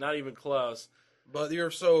gets, not even close. But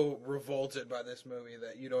you're so revolted by this movie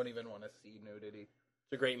that you don't even want to see nudity.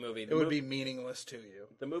 It's a great movie. It would be meaningless to you.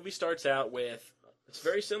 The movie starts out with, it's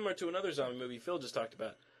very similar to another zombie movie Phil just talked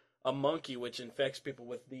about. A monkey which infects people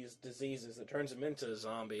with these diseases that turns them into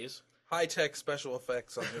zombies. High-tech special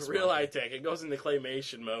effects on this Real monkey. high-tech. It goes into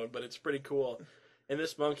claymation mode, but it's pretty cool. And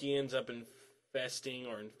this monkey ends up infesting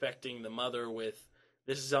or infecting the mother with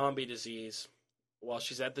this zombie disease while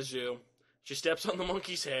she's at the zoo. She steps on the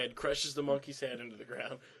monkey's head, crushes the monkey's head into the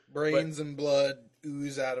ground. Brains and blood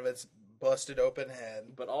ooze out of its busted open head.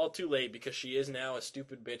 But all too late because she is now a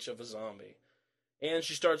stupid bitch of a zombie. And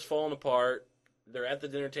she starts falling apart. They're at the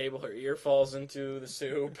dinner table. Her ear falls into the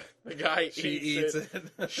soup. The guy eats it.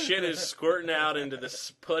 Shit is squirting out into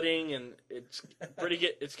this pudding, and it's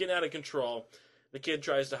getting out of control. The kid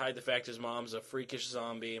tries to hide the fact his mom's a freakish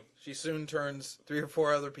zombie. She soon turns 3 or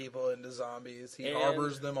 4 other people into zombies. He And-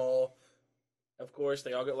 harbors them all. Of course,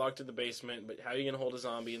 they all get locked in the basement, but how are you going to hold a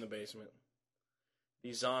zombie in the basement?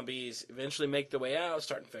 These zombies eventually make their way out,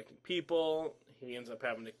 start infecting people. He ends up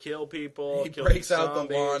having to kill people. He kill breaks these out the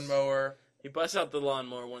zombies. lawnmower. He busts out the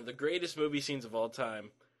lawnmower, one of the greatest movie scenes of all time.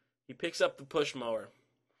 He picks up the push mower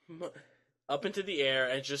up into the air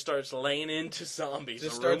and just starts laying into zombies.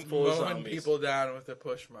 Just a room starts full of mowing zombies. people down with a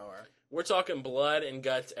push mower. We're talking blood and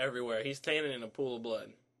guts everywhere. He's tanning in a pool of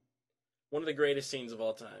blood. One of the greatest scenes of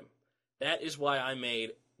all time. That is why I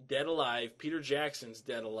made Dead Alive, Peter Jackson's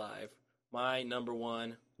Dead Alive, my number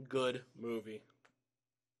one good movie.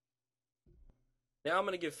 Now I'm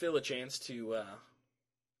going to give Phil a chance to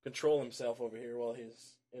control himself over here while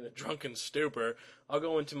he's in a drunken stupor. I'll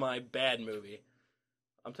go into my bad movie.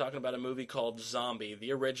 I'm talking about a movie called Zombie,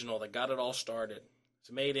 the original that got it all started.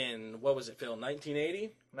 It's made in, what was it, Phil,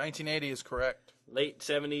 1980? 1980 is correct. Late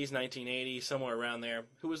 70s, 1980, somewhere around there.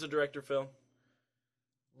 Who was the director, Phil?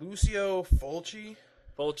 Lucio Fulci?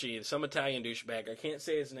 Fulci, some Italian douchebag. I can't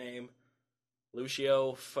say his name.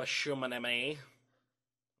 Lucio Fasciumaneme.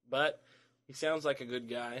 But he sounds like a good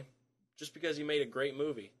guy just because he made a great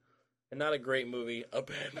movie. And not a great movie, a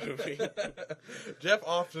bad movie. Jeff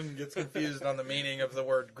often gets confused on the meaning of the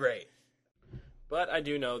word great. But I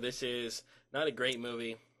do know this is not a great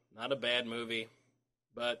movie, not a bad movie,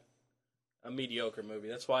 but a mediocre movie.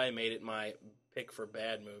 That's why I made it my pick for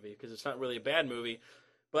bad movie, because it's not really a bad movie,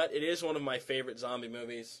 but it is one of my favorite zombie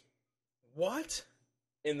movies What?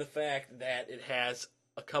 in the fact that it has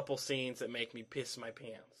a couple scenes that make me piss my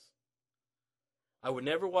pants. I would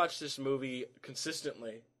never watch this movie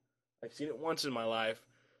consistently. I've seen it once in my life,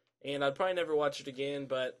 and I'd probably never watch it again,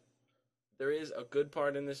 but there is a good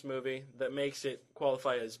part in this movie that makes it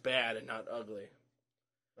qualify as bad and not ugly.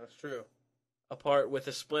 That's true. A part with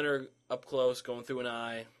a splinter up close going through an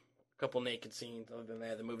eye, a couple naked scenes. Other than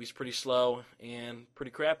that, the movie's pretty slow and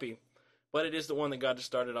pretty crappy. But it is the one that got it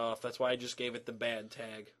started off. That's why I just gave it the bad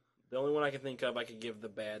tag. The only one I can think of I could give the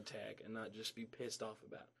bad tag and not just be pissed off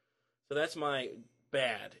about. So that's my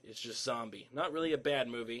bad. It's just Zombie. Not really a bad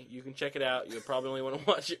movie. You can check it out. You'll probably only want to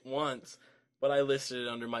watch it once. But I listed it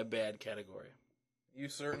under my bad category. You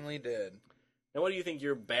certainly did. Now, what do you think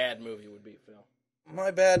your bad movie would be, Phil?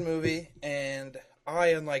 My bad movie, and I,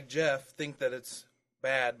 unlike Jeff, think that it's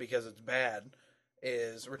bad because it's bad,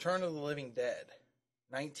 is Return of the Living Dead,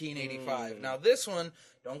 1985. Now, this one,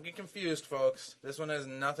 don't get confused, folks. This one has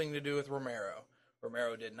nothing to do with Romero.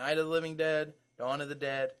 Romero did Night of the Living Dead, Dawn of the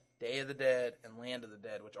Dead, Day of the Dead, and Land of the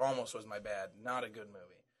Dead, which almost was my bad. Not a good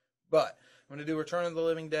movie. But I'm going to do Return of the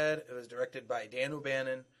Living Dead. It was directed by Dan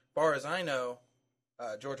O'Bannon. As far as I know,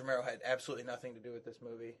 George Romero had absolutely nothing to do with this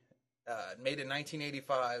movie. Made in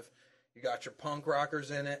 1985. You got your punk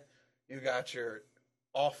rockers in it. You got your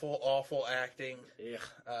awful, awful acting. Yeah,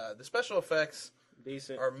 The special effects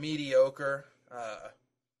decent. are mediocre.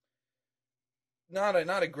 Not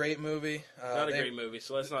a great movie. Not a great movie,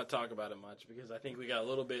 so let's not talk about it much because I think we got a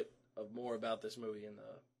little bit of more about this movie in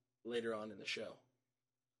the later on in the show.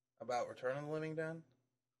 About Return of the Living Dead?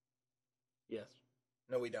 Yes.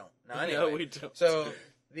 No, we don't. No, No, anyway. we don't. So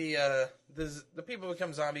the people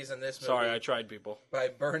become zombies in this movie Sorry, I tried, people. by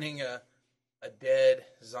burning a dead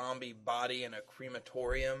zombie body in a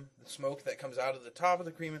crematorium. The smoke that comes out of the top of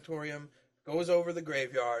the crematorium goes over the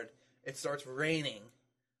graveyard. It starts raining.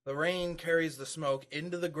 The rain carries the smoke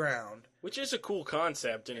into the ground Which is a cool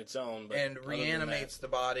concept in its own. But and other than reanimates the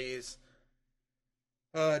bodies.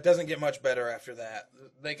 It doesn't get much better after that.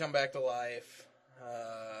 They come back to life.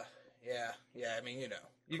 Yeah. I mean, you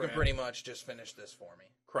can Crap. pretty much just finish this for me.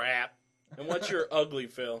 that crap. And what's your ugly,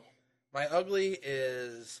 Phil? My ugly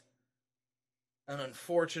is an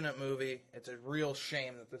unfortunate movie. It's a real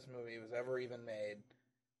shame that this movie was ever even made.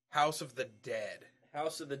 House of the Dead.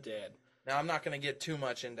 House of the Dead. Now, I'm not going to get too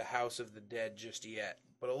much into House of the Dead just yet,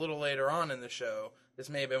 but a little later on in the show, this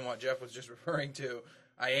may have been what Jeff was just referring to,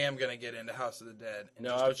 I am going to get into House of the Dead.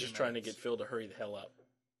 No, I was just trying to get Phil to hurry the hell up.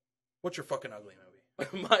 What's your fucking ugly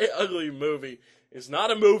movie? My ugly movie is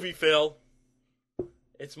not a movie, Phil.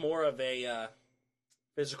 It's more of a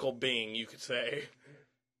physical being, you could say.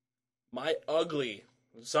 My ugly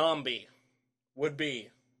zombie would be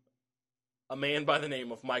a man by the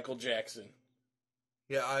name of Michael Jackson.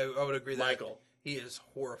 Yeah, I would agree that Michael. He is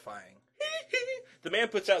horrifying. The man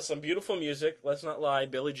puts out some beautiful music. Let's not lie.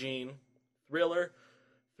 Billie Jean. Thriller.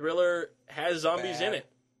 Thriller has zombies in it.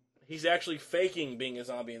 He's actually faking being a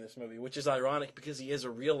zombie in this movie, which is ironic because he is a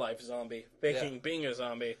real-life zombie. Faking being a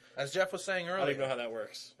zombie. As Jeff was saying earlier. I don't even know how that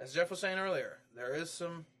works. As Jeff was saying earlier, there is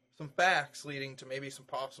some facts leading to maybe some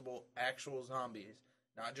possible actual zombies.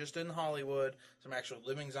 Not just in Hollywood, some actual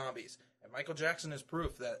living zombies. And Michael Jackson is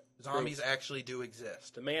proof that zombies actually do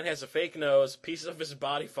exist. The man has a fake nose. Pieces of his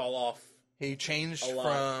body fall off. He changed A lot.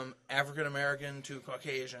 from African American to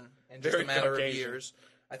Caucasian in just Very a matter Caucasian. of years.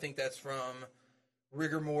 I think that's from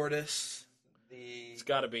rigor mortis, It's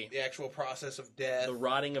got to be. the actual process of death. The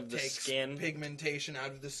rotting of the takes skin. pigmentation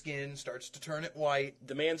out of the skin, starts to turn it white.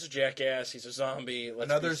 The man's a jackass. He's a zombie. Let's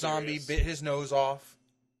Another be zombie serious. bit his nose off.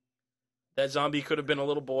 That zombie could have been a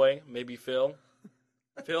little boy. Maybe Phil.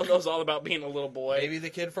 Phil knows all about being a little boy. Maybe the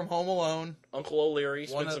kid from Home Alone. Uncle O'Leary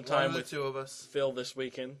spent some time one of with the two of us. Phil this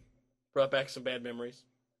weekend. Brought back some bad memories.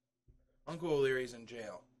 Uncle O'Leary's in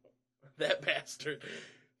jail. That bastard.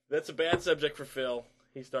 That's a bad subject for Phil.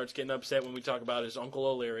 He starts getting upset when we talk about his Uncle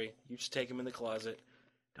O'Leary. You just take him in the closet.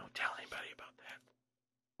 Don't tell anybody about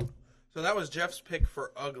that. So that was Jeff's pick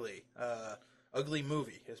for ugly. Ugly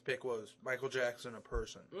movie. His pick was Michael Jackson, a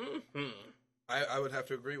person. Mm-hmm. I would have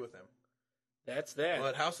to agree with him. That's that.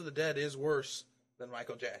 But House of the Dead is worse than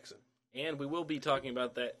Michael Jackson. And we will be talking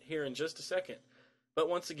about that here in just a second. But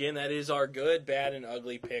once again, that is our good, bad, and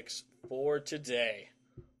ugly picks for today.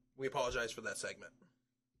 We apologize for that segment.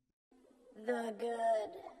 The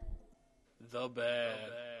good. The bad.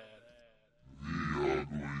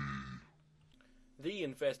 The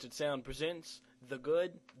Infested Sound presents the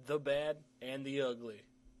good, the bad, and the ugly.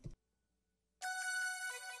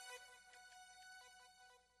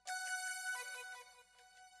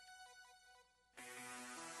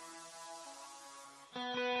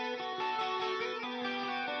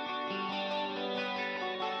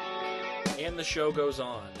 And the show goes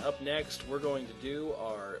on. Up next, we're going to do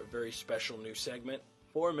our very special new segment,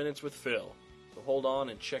 4 Minutes with Phil. So hold on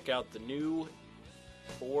and check out the new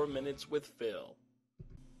 4 Minutes with Phil.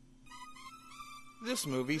 This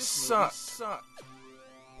movie sucked.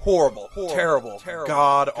 Horrible, terrible,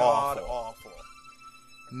 god awful.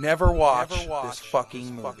 Never watch this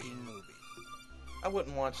fucking movie. I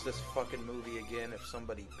wouldn't watch this fucking movie again if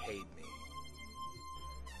somebody paid me.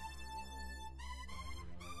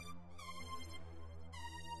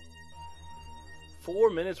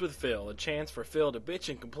 "4 Minutes with Phil, a chance for Phil to bitch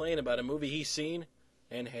and complain about a movie he's seen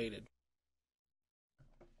and hated.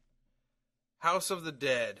 House of the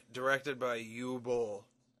Dead, directed by Uwe Boll.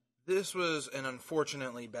 This was an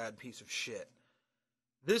unfortunately bad piece of shit.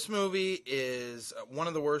 This movie is one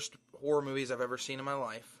of the worst horror movies I've ever seen in my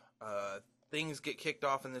life. Things get kicked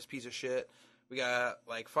off in this piece of shit. We got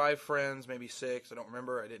like 5 friends, maybe 6. I don't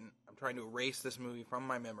remember. I'm trying to erase this movie from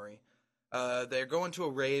my memory. They're going to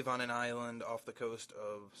a rave on an island off the coast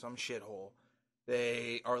of some shithole.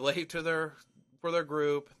 They are late for their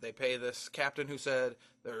group. They pay this captain who said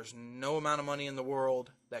there's no amount of money in the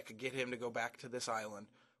world that could get him to go back to this island.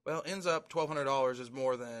 Well, ends up $1,200 is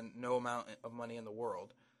more than no amount of money in the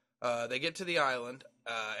world. They get to the island.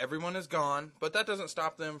 Everyone is gone, but that doesn't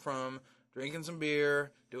stop them from drinking some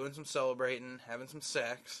beer, doing some celebrating, having some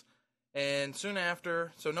sex. And soon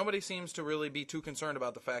after, so nobody seems to really be too concerned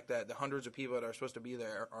about the fact that the hundreds of people that are supposed to be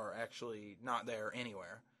there are actually not there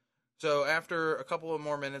anywhere. So after a couple of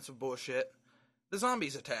more minutes of bullshit, the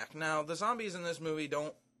zombies attack. Now, the zombies in this movie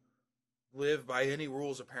don't live by any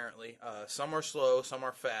rules, apparently. Some are slow, some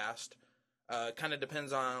are fast. Kind of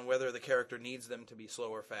depends on whether the character needs them to be slow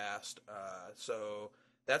or fast. So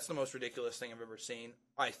that's the most ridiculous thing I've ever seen.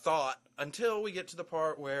 I thought, until we get to the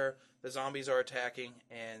part where the zombies are attacking,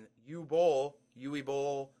 and Uwe Boll,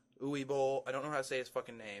 I don't know how to say his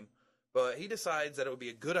fucking name, but he decides that it would be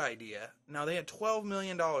a good idea. Now, they had $12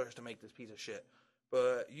 million to make this piece of shit,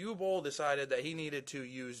 but Uwe Boll decided that he needed to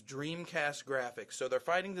use Dreamcast graphics. So they're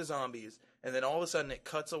fighting the zombies, and then all of a sudden it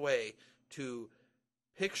cuts away to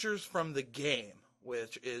pictures from the game,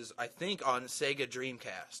 which is, I think, on Sega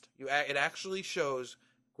Dreamcast. It actually shows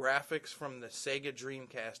graphics from the Sega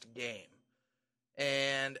Dreamcast game.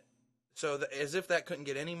 And So as if that couldn't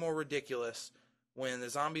get any more ridiculous, when the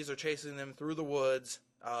zombies are chasing them through the woods,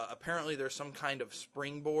 apparently there's some kind of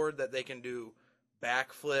springboard that they can do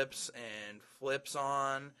backflips and flips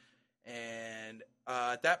on. And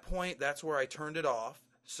at that point, that's where I turned it off.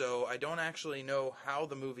 So I don't actually know how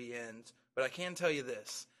the movie ends, but I can tell you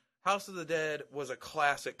this. House of the Dead was a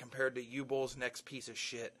classic compared to U-Bull's next piece of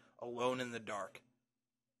shit, Alone in the Dark.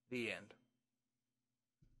 The end.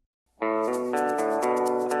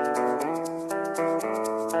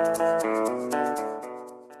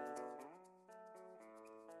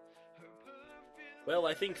 Well,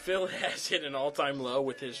 I think Phil has hit an all-time low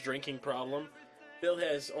with his drinking problem. Phil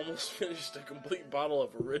has almost finished a complete bottle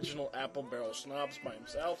of original Apple Barrel Schnapps by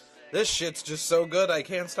himself. This shit's just so good, I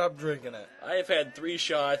can't stop drinking it. I have had 3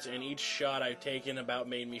 shots, and each shot I've taken about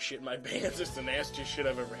made me shit my pants. It's the nastiest shit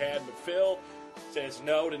I've ever had. But Phil says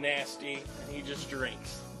no to nasty, and he just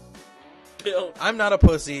drinks. Phil, I'm not a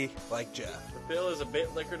pussy like Jeff. Phil is a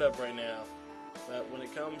bit liquored up right now. But when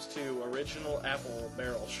it comes to original Apple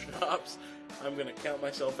Barrel Schnapps, I'm going to count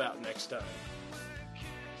myself out next time.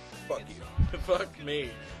 Fuck you. Fuck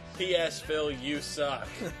me. P.S. Phil, you suck.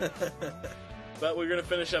 But we're going to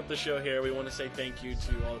finish up the show here. We want to say thank you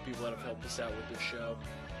to all the people that have helped us out with this show.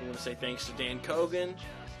 We want to say thanks to Dan Kogan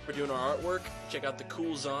for doing our artwork. Check out the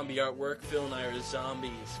cool zombie artwork. Phil and I are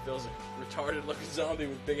zombies. Phil's a retarded-looking zombie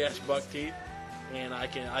with big-ass buck teeth. And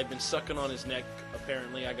I've been sucking on his neck,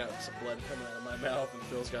 apparently. I got some blood coming out of my mouth, and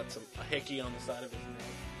Phil's got a hickey on the side of his neck.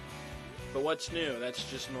 But what's new? That's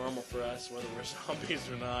just normal for us, whether we're zombies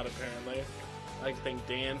or not, apparently. I'd like to thank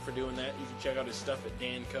Dan for doing that. You can check out his stuff at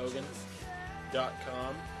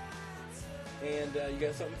dankogan.com. And you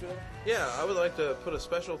got something, Phil? Yeah, I would like to put a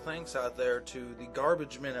special thanks out there to the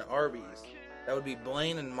garbage men at Arby's. That would be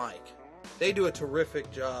Blaine and Mike. They do a terrific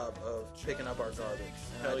job of picking up our garbage.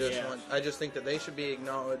 And I just think that they should be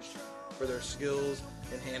acknowledged for their skills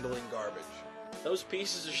in handling garbage. Those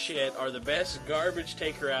pieces of shit are the best garbage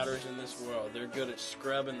taker-outers in this world. They're good at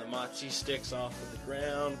scrubbing the mozzie sticks off of the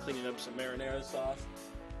ground, cleaning up some marinara sauce.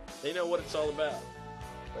 They know what it's all about.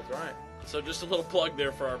 That's right. So just a little plug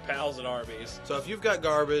there for our pals at Arby's. So if you've got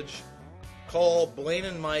garbage, call Blaine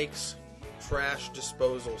and Mike's Trash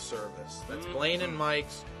Disposal Service. That's Blaine and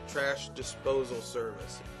Mike's Trash Disposal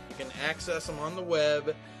Service. You can access them on the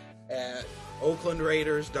web at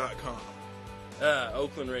oaklandraiders.com.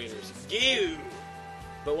 Oakland Raiders. Goo!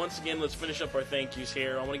 But once again, let's finish up our thank yous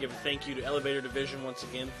here. I want to give a thank you to Elevator Division once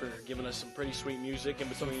again for giving us some pretty sweet music in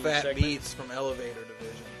between Some fat segments. beats from Elevator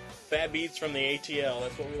Division. Fat beats from the ATL.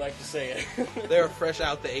 That's what we like to say. They're fresh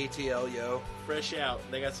out the ATL, yo. Fresh out.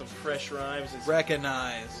 They got some fresh rhymes.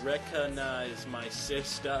 Recognize My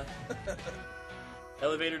sister.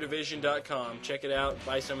 ElevatorDivision.com. Check it out.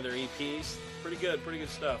 Buy some of their EPs. Pretty good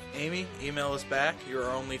stuff. Amy, email us back. You're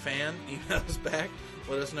our only fan. Email us back.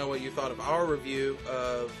 Let us know what you thought of our review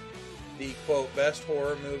of the, quote, best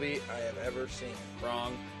horror movie I have ever seen.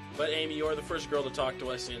 Wrong. But Amy, you're the first girl to talk to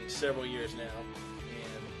us in several years now.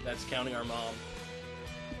 And that's counting our mom.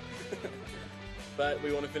 But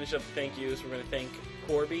we want to finish up the thank yous. We're going to thank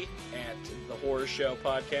Corby at the Horror Show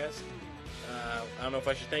Podcast. I don't know if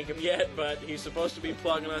I should thank him yet, but he's supposed to be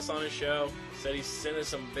plugging us on his show. Said he's sending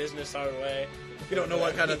some business our way. We don't know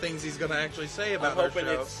what kind of things he's going to actually say about our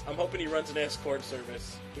show. I'm hoping he runs an escort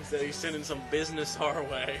service. He said he's sending some business our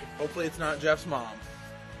way. Hopefully it's not Jeff's mom.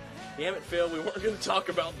 Damn it, Phil, we weren't going to talk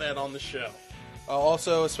about that on the show.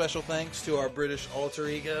 Also, a special thanks to our British alter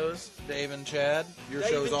egos, Dave and Chad. Your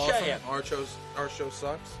Dave show's and awesome. Chad. Our show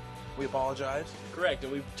sucks. We apologize. Correct,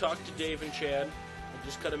 and we've talked to Dave and Chad. We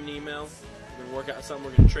just cut him an email. We're going to work out something.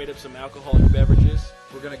 We're going to trade up some alcoholic beverages.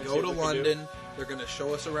 We're going to go to London. They're going to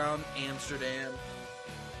show us around Amsterdam.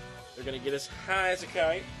 They're going to get us high as a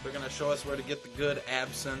kite. They're going to show us where to get the good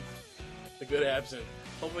absinthe. The good absinthe.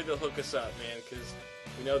 Hopefully they'll hook us up, man, because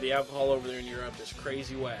we know the alcohol over there in Europe is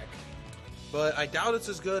crazy whack. But I doubt it's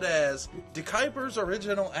as good as De Kuyper's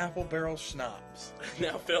original Apple Barrel Schnapps.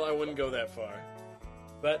 Now, Phil, I wouldn't go that far.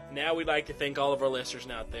 But now we'd like to thank all of our listeners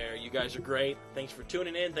out there. You guys are great. Thanks for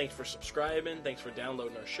tuning in. Thanks for subscribing. Thanks for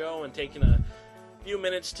downloading our show and taking a few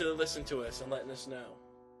minutes to listen to us and letting us know.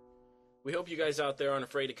 We hope you guys out there aren't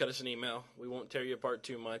afraid to cut us an email. We won't tear you apart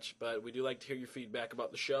too much, but we do like to hear your feedback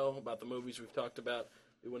about the show, about the movies we've talked about.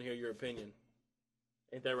 We want to hear your opinion.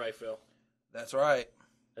 Ain't that right, Phil? That's right.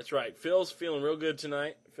 That's right. Phil's feeling real good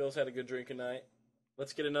tonight. Phil's had a good drink tonight.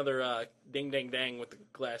 Let's get another ding dang dang with the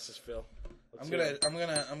glasses, Phil. I'm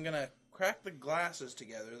gonna crack the glasses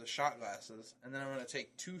together, the shot glasses, and then I'm gonna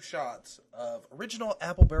take 2 shots of original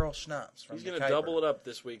Apple Barrel Schnapps from He's De gonna Kuyper. double it up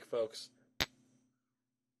this week, folks.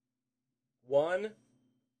 1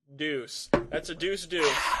 deuce. That's a deuce.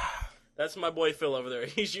 That's my boy Phil over there.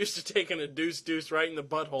 He's used to taking a deuce right in the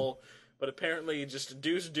butthole, but apparently just a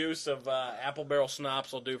deuce of apple barrel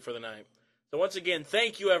schnapps will do for the night. So once again,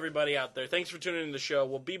 thank you everybody out there. Thanks for tuning in to the show.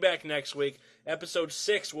 We'll be back next week. Episode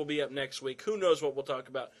 6 will be up next week. Who knows what we'll talk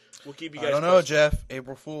about? We'll keep you guys I don't know, posted. Jeff.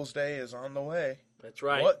 April Fool's Day is on the way. That's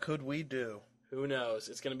right. What could we do? Who knows?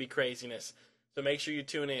 It's going to be craziness. So make sure you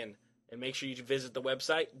tune in. And make sure you visit the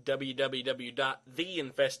website,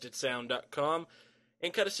 www.theinfestedsound.com,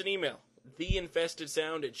 and cut us an email,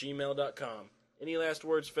 theinfestedsound@gmail.com. Any last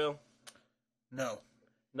words, Phil? No.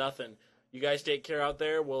 Nothing. You guys take care out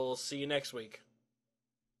there. We'll see you next week.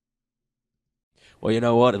 Well, you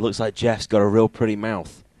know what? It looks like Jeff's got a real pretty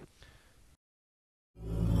mouth.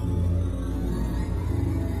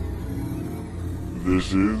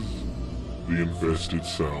 This is The Infested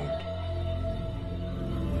Sound.